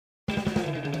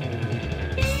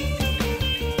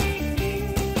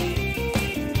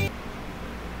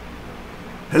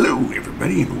Hello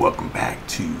everybody and welcome back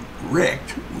to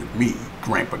Wrecked with me,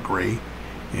 Grandpa Gray.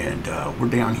 And we're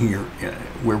down here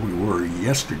where we were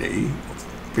yesterday,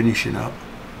 finishing up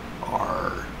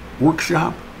our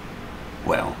workshop.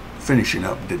 Well, finishing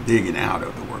up the digging out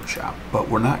of the workshop, but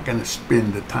we're not going to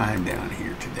spend the time down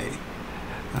here today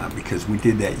because we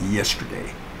did that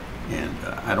yesterday, and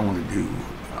I don't want to do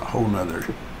a whole nother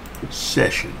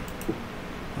session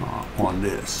on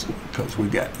this because we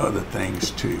got other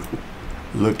things to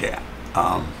look at.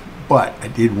 But I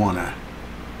did want to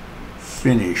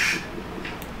finish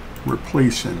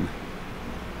replacing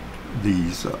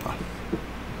these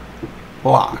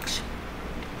blocks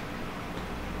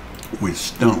with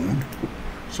stone.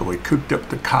 So I cooked up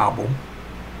the cobble,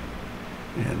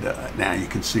 and now you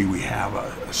can see we have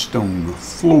a stone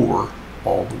floor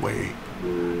all the way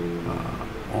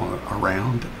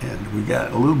around, and we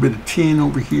got a little bit of tin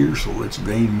over here, so let's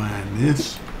vein mine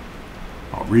this.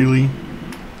 Oh, really?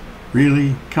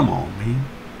 Come on, man.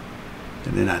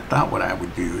 And then I thought what I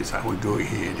would do is I would go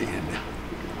ahead and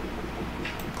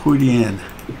put in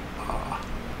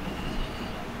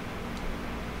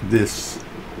this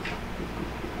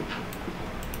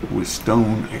with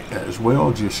stone as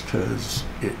well, just because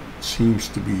it seems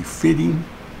to be fitting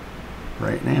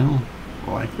right now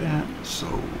like that. So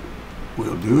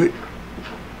we'll do it.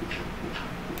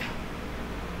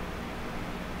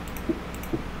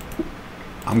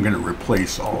 I'm going to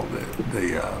replace all the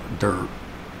dirt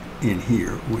in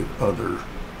here with other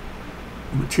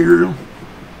material,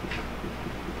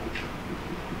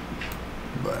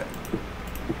 but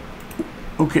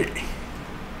okay,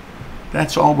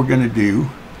 that's all we're going to do.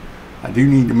 I do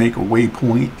need to make a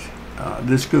waypoint.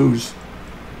 This goes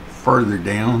further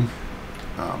down,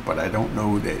 but I don't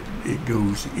know that it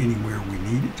goes anywhere we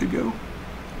need it to go.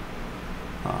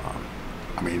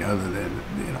 I mean, other than,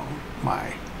 you know,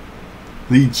 my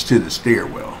leads to the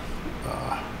stairwell.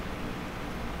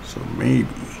 So maybe,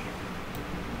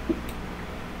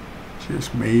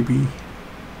 just maybe,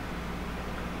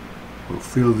 we'll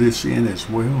fill this in as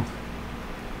well.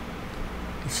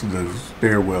 This is the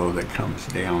stairwell that comes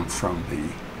down from the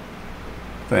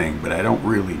thing, but I don't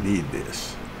really need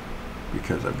this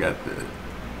because I've got the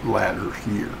ladder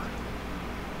here.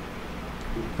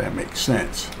 If that makes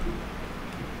sense.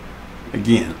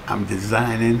 Again, I'm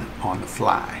designing on the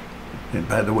fly. And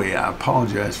by the way, I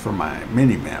apologize for my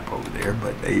mini map over there,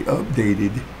 but they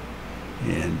updated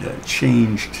and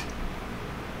changed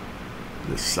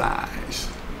the size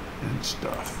and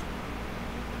stuff.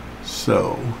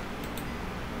 So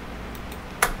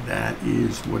that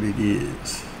is what it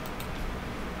is.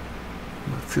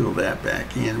 I'm going to fill that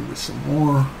back in with some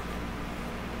more.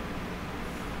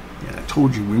 And I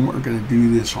told you we weren't going to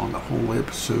do this on the whole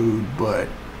episode, but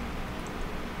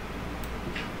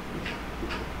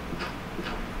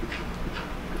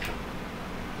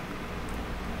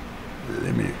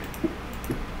let me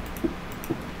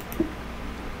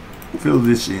fill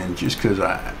this in just because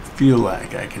I feel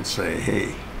like I can say,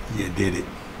 hey, you did it.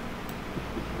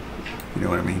 You know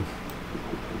what I mean?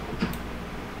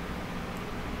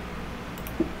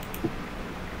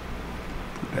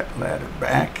 Put that ladder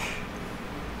back.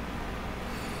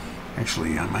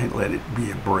 Actually, I might let it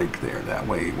be a break there. That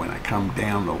way, when I come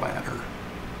down the ladder,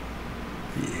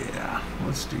 yeah,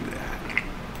 let's do that.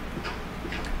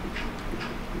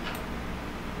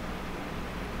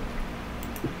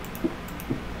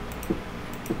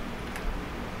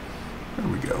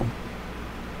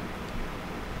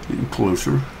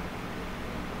 Closer.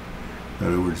 In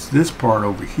other words, this part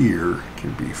over here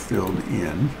can be filled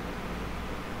in.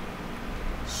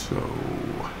 So,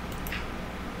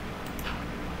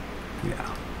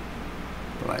 yeah,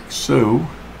 like so.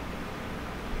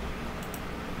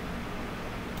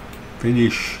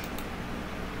 Finish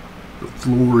the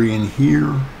floor in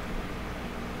here.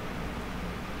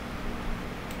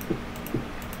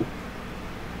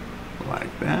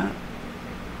 Like that.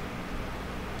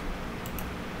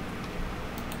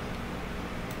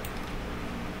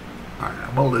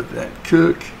 I'm going to let that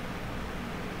cook.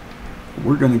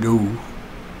 We're going to go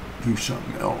do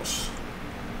something else.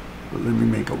 But let me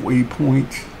make a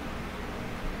waypoint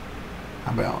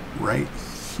about right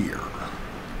here.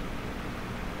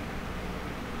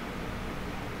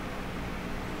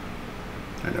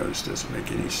 I know this doesn't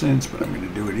make any sense, but I'm going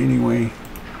to do it anyway.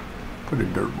 Put a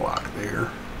dirt block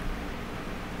there.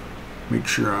 Make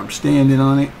sure I'm standing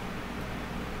on it.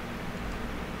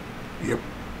 Yep.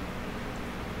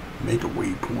 Make a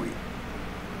waypoint,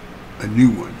 a new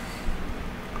one.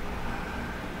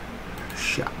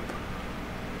 Shop.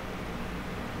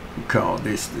 We call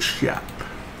this the shop.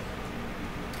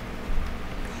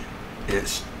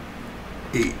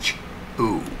 S-H-O.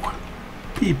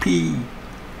 PPE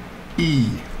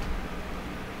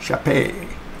Chape.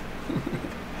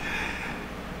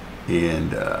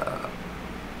 And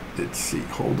let's see,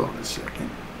 hold on a second.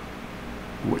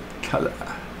 What color?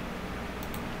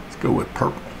 Let's go with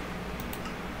purple.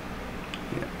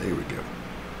 Yeah, there we go.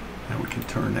 Now we can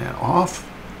turn that off.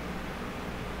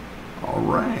 All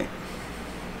right.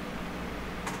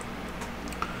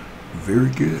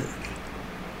 Very good.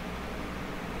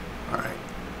 All right.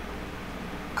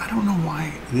 I don't know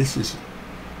why this is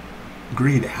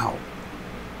grayed out.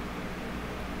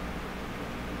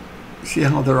 See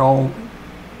how they're all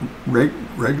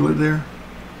regular there?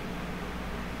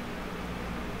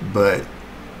 But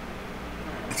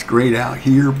it's grayed out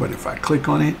here, but if I click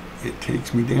on it, it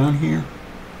takes me down here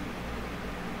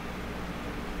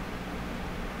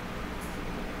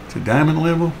to diamond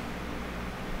level.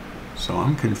 So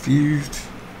I'm confused.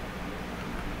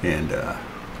 And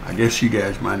I guess you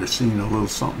guys might have seen a little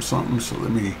something, so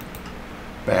let me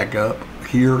back up.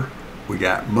 Here we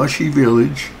got Mushy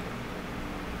Village.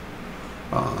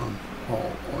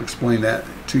 I'll explain that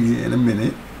to you in a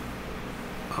minute.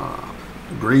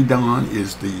 Grey Dawn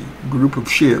is the group of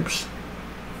ships,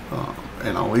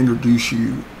 and I'll introduce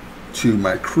you to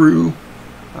my crew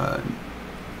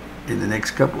in the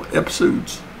next couple of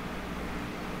episodes.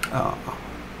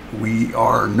 We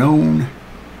are known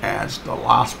as the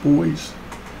Lost Boys.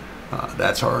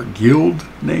 That's our guild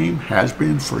name, has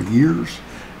been for years,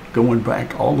 going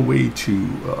back all the way to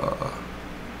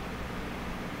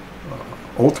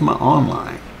Ultima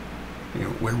Online,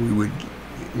 where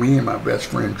me and my best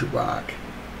friend Javak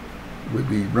would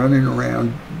be running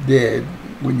around dead.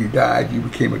 When you died, you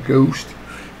became a ghost,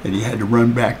 and you had to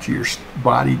run back to your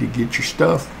body to get your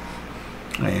stuff.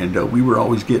 And we were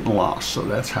always getting lost, so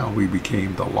that's how we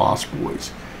became the Lost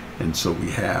Boys. And so we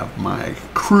have my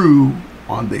crew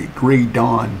on the Grey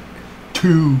Dawn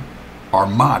 2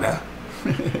 Armada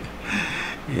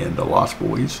and the Lost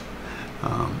Boys.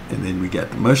 And then we got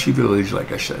the Mushy Village,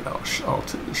 like I said. I'll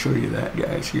show you that,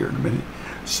 guys, here in a minute.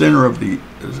 Center of the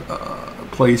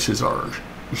place is our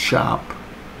shop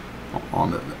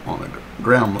on the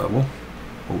ground level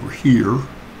over here,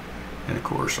 and of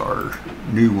course our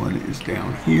new one is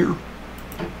down here.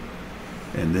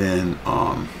 And then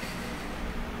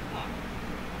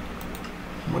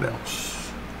what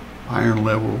else? Iron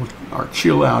level. Our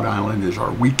chill out island is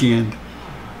our weekend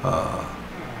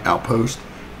outpost.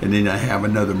 And then I have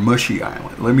another Mushy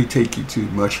Island. Let me take you to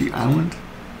Mushy Island.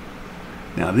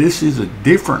 Now this is a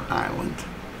different island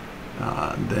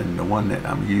than the one that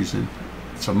I'm using.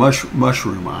 It's a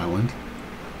mushroom island,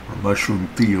 or mushroom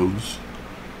fields,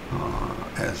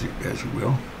 as you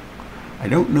will. I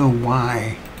don't know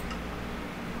why.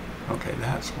 Okay,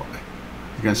 that's why.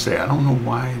 I was gonna say, I don't know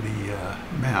why the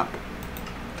map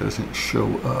doesn't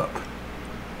show up.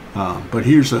 But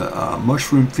here's a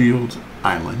mushroom fields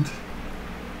island.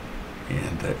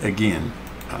 And again,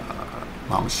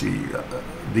 Mama C,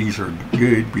 these are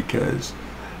good because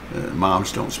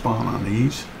mobs don't spawn on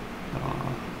these.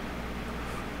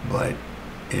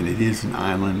 And it is an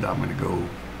island. I'm going to go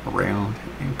around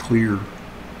and clear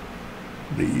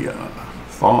the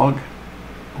fog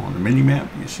on the mini map.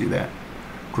 You see that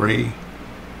gray?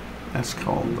 That's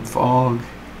called the fog.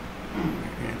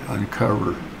 And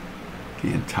uncover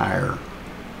the entire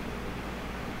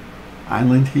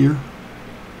island here.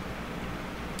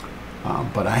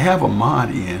 But I have a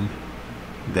mod in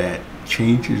that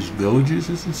changes villages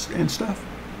and stuff.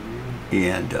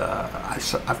 And I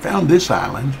found this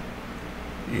island,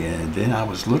 and then I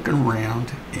was looking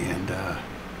around, and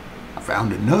I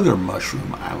found another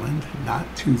mushroom island not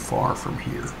too far from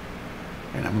here.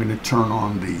 And I'm going to turn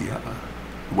on the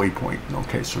waypoint.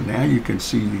 Okay, so now you can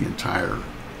see the entire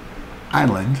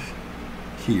island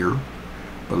here.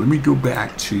 But let me go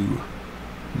back to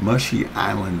Mushy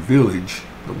Island Village,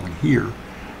 the one here.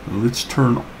 And let's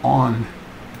turn on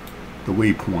the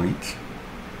waypoint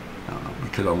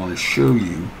because I want to show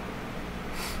you.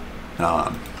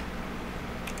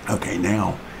 Okay,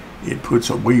 now it puts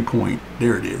a waypoint.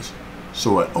 There it is.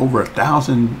 So at over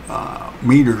 1,000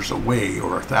 meters away,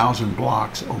 or 1,000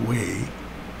 blocks away,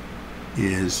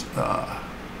 is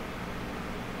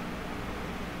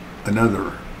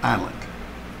another island.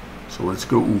 So let's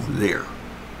go over there,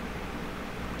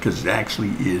 because it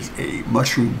actually is a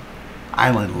mushroom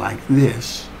island like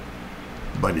this,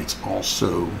 but it's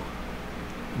also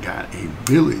got a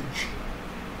village.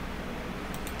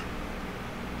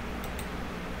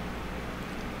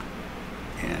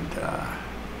 And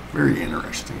very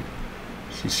interesting.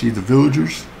 So you see the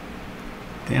villagers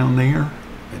down there,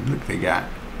 and look, they got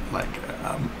like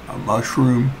a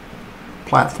mushroom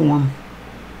platform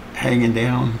hanging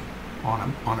down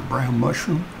on a brown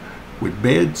mushroom with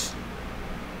beds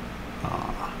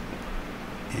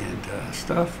and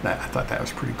stuff. I thought that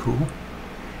was pretty cool.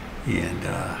 And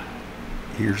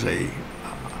here's a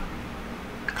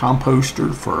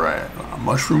composter for a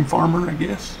mushroom farmer, I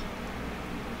guess.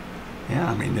 Yeah,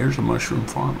 I mean, there's a mushroom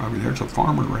farm. I mean, there's a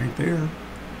farmer right there.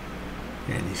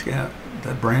 And he's got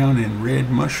the brown and red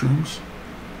mushrooms.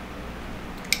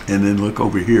 And then look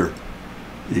over here.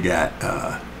 You got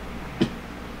a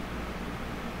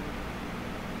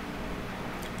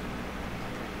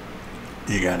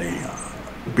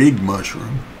big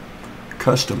mushroom,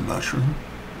 custom mushroom,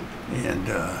 and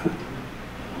I don't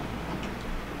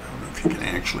know if you can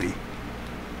actually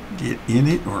get in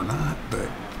it or not, but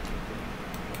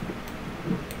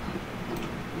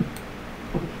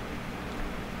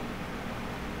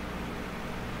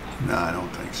no, I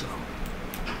don't think so.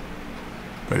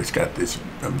 But it's got this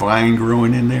vine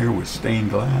growing in there with stained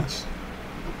glass,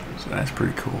 so that's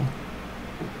pretty cool.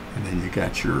 And then you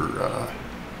got your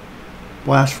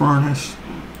blast furnace.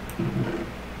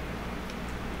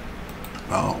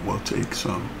 Oh, we'll take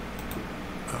some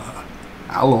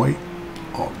alloy.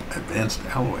 Oh, advanced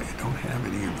alloy. I don't have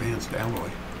any advanced alloy.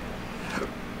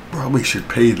 Probably should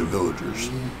pay the villagers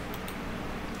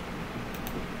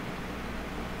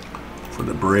for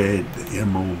the bread, the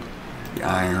emerald, the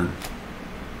iron.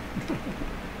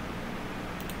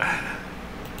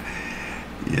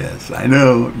 Yes, I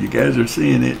know. You guys are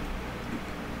seeing it.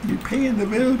 You're paying the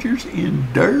villagers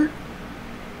in dirt?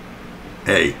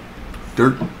 Hey,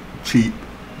 dirt cheap.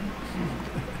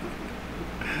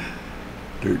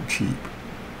 Dirt cheap.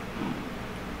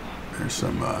 There's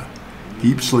some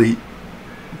deep sleep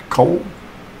coal.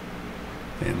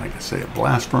 And like I say, a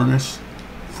blast furnace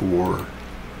for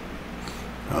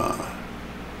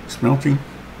smelting.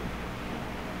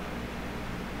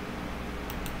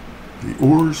 The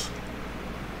ores.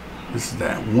 This is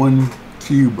that 1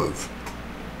 cube of,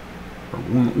 or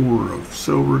 1 ore of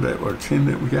silver that, or tin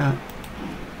that we got.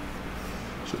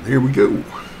 So there we go.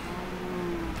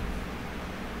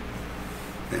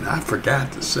 And I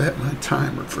forgot to set my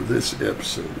timer for this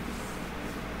episode.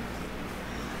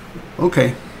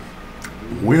 Okay.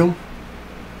 Well,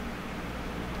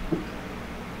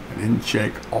 I didn't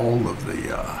check all of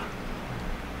the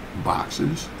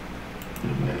boxes.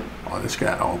 Oh, it's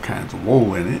got all kinds of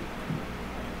wool in it.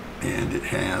 And it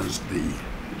has the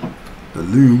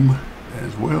loom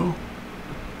as well.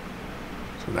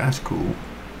 So that's cool.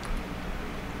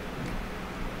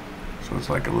 So it's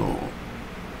like a little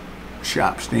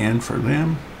shop stand for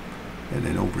them. And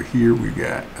then over here we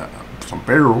got some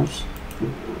barrels.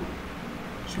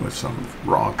 So it's some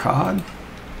raw cod.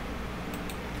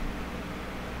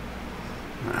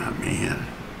 Ah, man.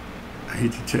 I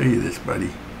hate to tell you this,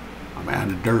 buddy. I'm out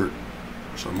of dirt.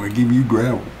 So I'm going to give you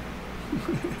gravel.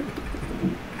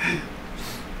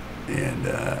 And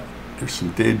there's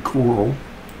some dead coral,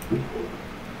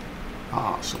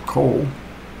 some coal,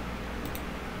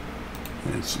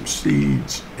 and some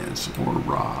seeds, and some more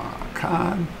raw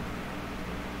cod.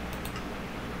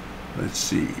 Let's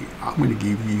see, I'm going to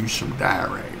give you some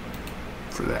diorite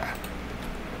for that.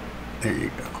 There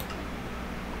you go.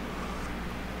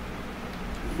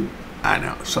 I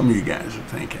know, some of you guys are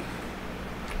thinking,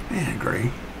 man, Gray,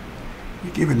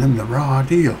 you're giving them the raw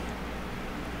deal.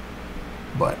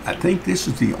 But I think this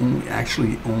is the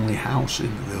only house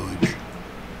in the village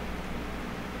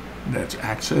that's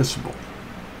accessible.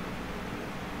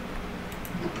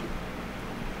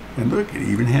 And look, it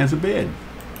even has a bed.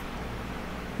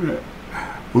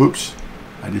 Whoops,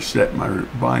 I just set my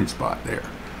blind spot there.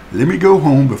 Let me go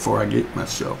home before I get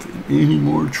myself in any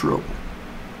more trouble.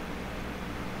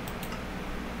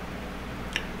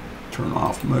 Turn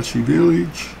off Mushy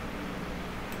Village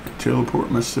and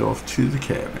teleport myself to the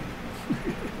cabin.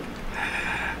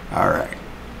 All right.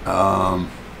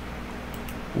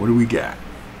 What do we got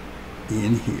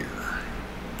in here?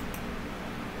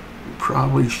 We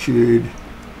probably should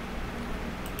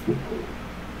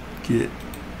get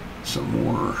some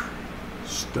more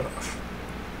stuff.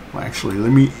 Well, actually,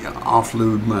 let me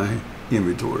offload my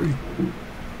inventory.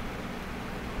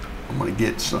 I'm going to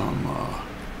get some of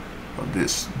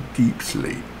this deep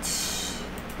slate.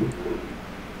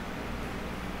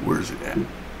 Where's it at?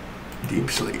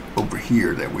 Deep slate over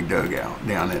here that we dug out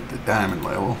down at the diamond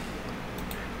level,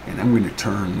 and I'm going to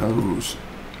turn those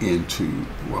into,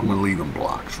 well, I'm going to leave them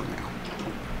blocks for now,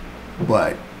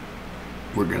 but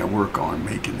we're going to work on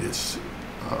making this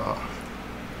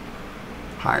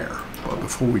higher. But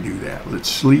before we do that, let's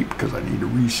sleep, because I need to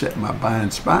reset my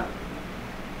bind spot.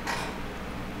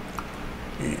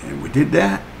 And we did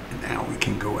that, and now we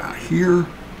can go out here.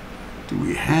 Do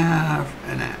we have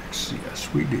an axe? Yes,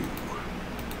 we do.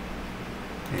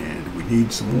 And we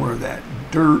need some more of that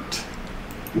dirt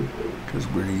because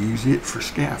we're going to use it for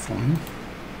scaffolding.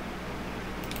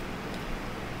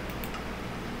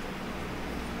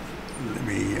 Let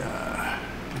me, did I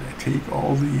take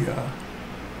all the, yeah,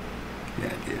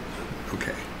 I did.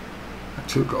 Okay. I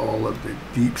took all of the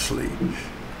deep slate.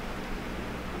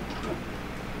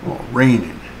 Well,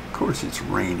 raining. Of course it's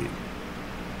raining.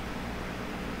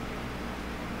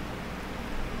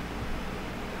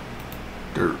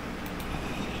 Dirt.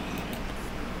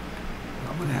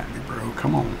 Coming at me, bro.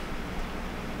 Come on.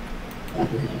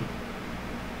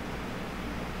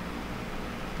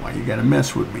 Why you gotta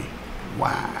mess with me?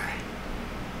 Why?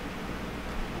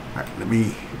 Alright, let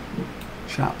me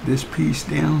chop this piece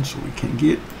down so we can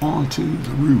get onto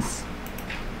the roof.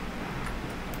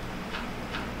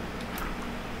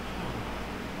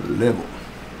 Level.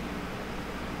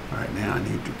 Alright, now I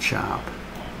need to chop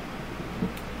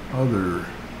other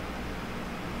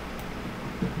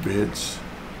bits.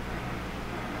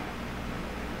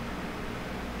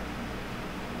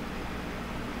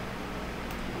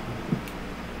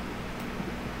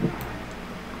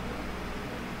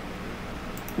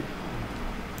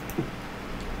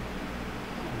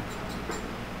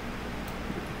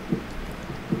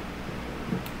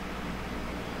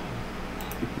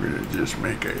 We're going to just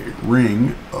make a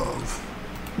ring of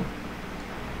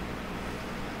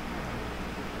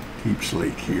deep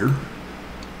slate here.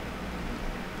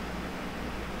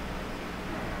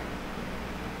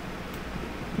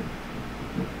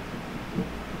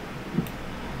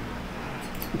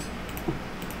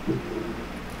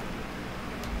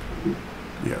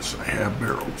 Yes, I have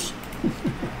barrels.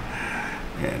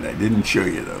 And I didn't show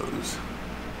you those.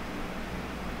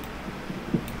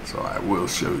 So I will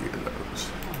show you those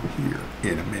here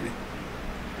in a minute.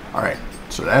 All right,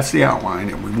 so that's the outline,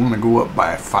 and we want to go up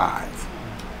by 5.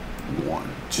 1,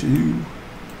 2.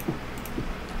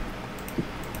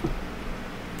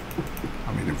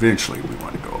 I mean, eventually we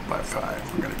want to go up by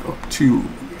 5. We're going to go up 2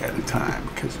 at a time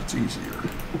because it's easier.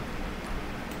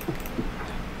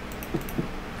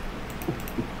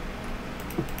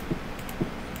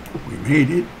 We made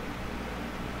it,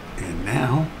 and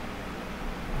now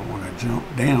I want to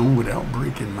jump down without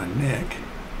breaking my neck.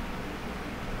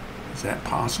 Is that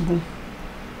possible?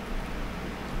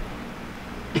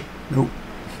 Nope.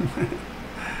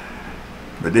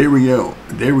 But there we go.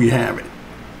 There we have it.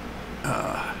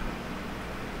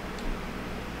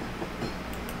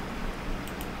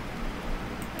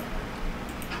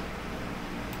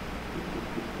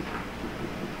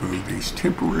 Move these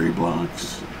temporary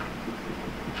blocks.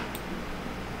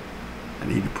 I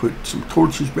need to put some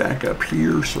torches back up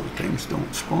here so things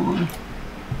don't spawn.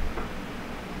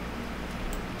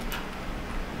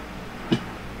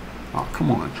 Oh,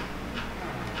 come on.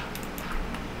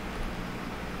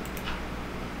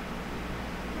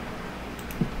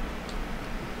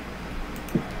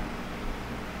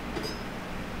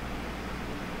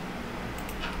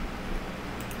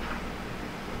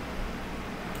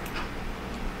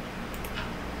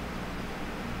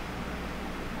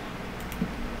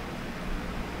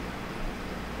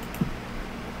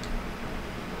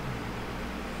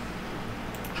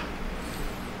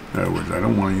 In other words, I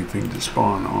don't want anything to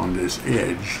spawn on this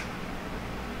edge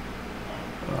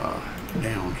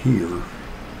down here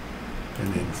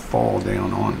and then fall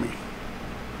down on me.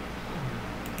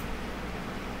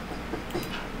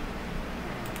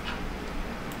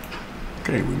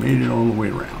 Okay, we made it all the way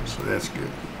around, so that's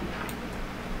good.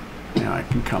 Now I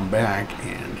can come back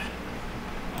and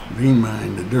vein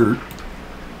mine the dirt.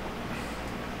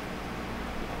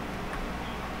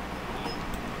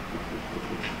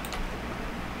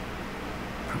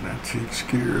 And that takes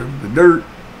care of the dirt.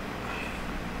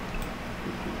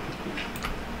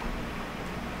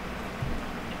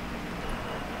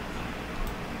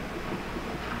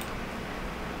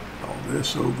 All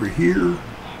this over here.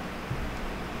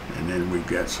 And then we've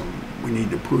got some, we need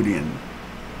to put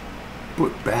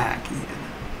back in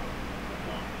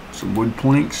some wood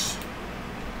planks.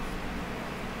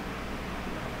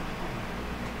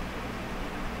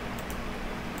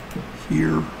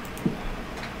 Here,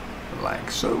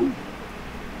 like so. And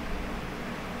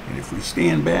if we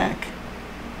stand back,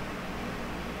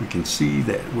 we can see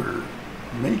that we're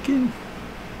making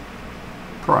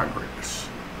progress.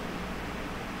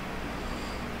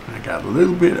 I got a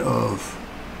little bit of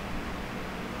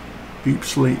deep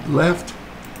slate left.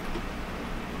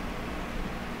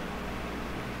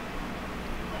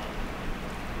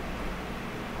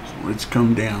 So let's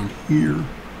come down here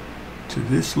to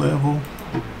this level.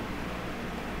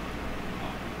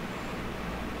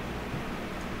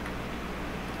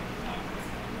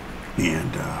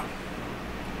 And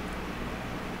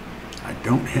I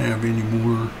don't have any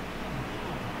more.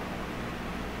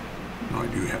 No, I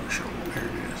do have a shovel. There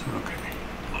it is. Okay.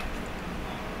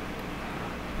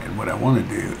 And what I want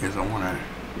to do is I want to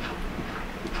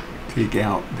take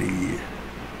out the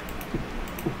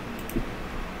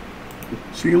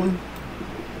ceiling.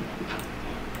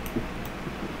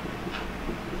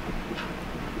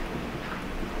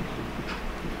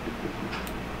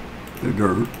 The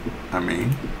dirt, I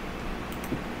mean.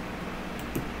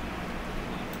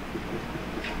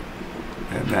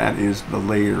 And that is the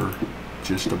layer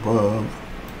just above.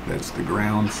 That's the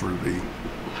ground for the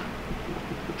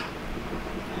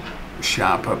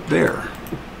shop up there.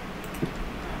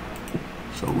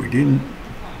 So we didn't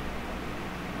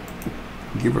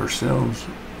give ourselves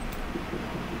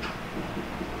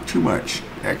too much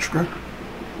extra.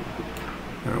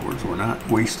 In other words, we're not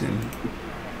wasting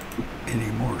any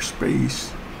more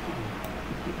space.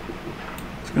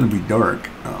 It's going to be dark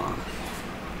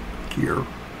here,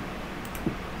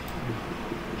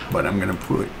 but I'm going to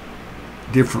put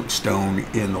different stone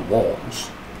in the walls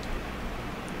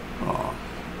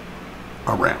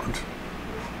around.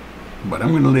 But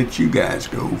I'm going to let you guys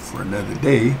go for another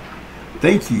day.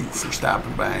 Thank you for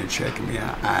stopping by and checking me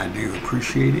out. I do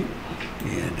appreciate it.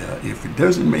 And if it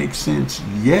doesn't make sense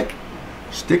yet,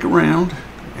 stick around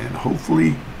and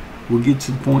hopefully we'll get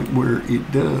to the point where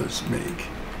it does make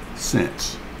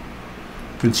sense.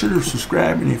 Consider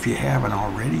subscribing if you haven't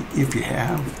already. If you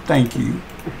have, thank you.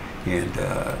 And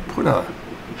put a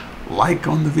like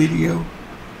on the video.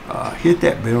 Hit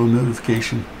that bell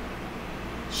notification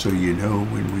so you know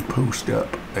when we post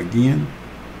up again.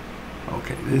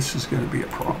 Okay, this is going to be a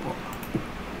problem,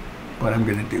 but I'm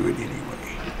going to do it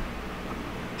anyway.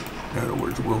 In other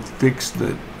words, we'll fix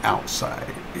the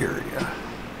outside area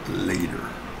later.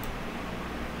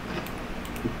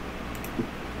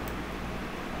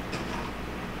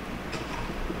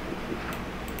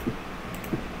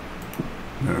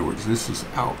 In other words, this is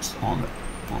out on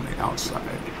the outside.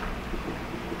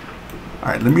 All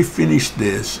right, let me finish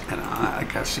this, and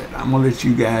like I said, I'm gonna let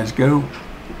you guys go,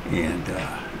 and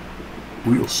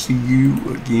we'll see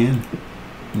you again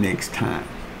next time.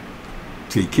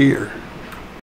 Take care.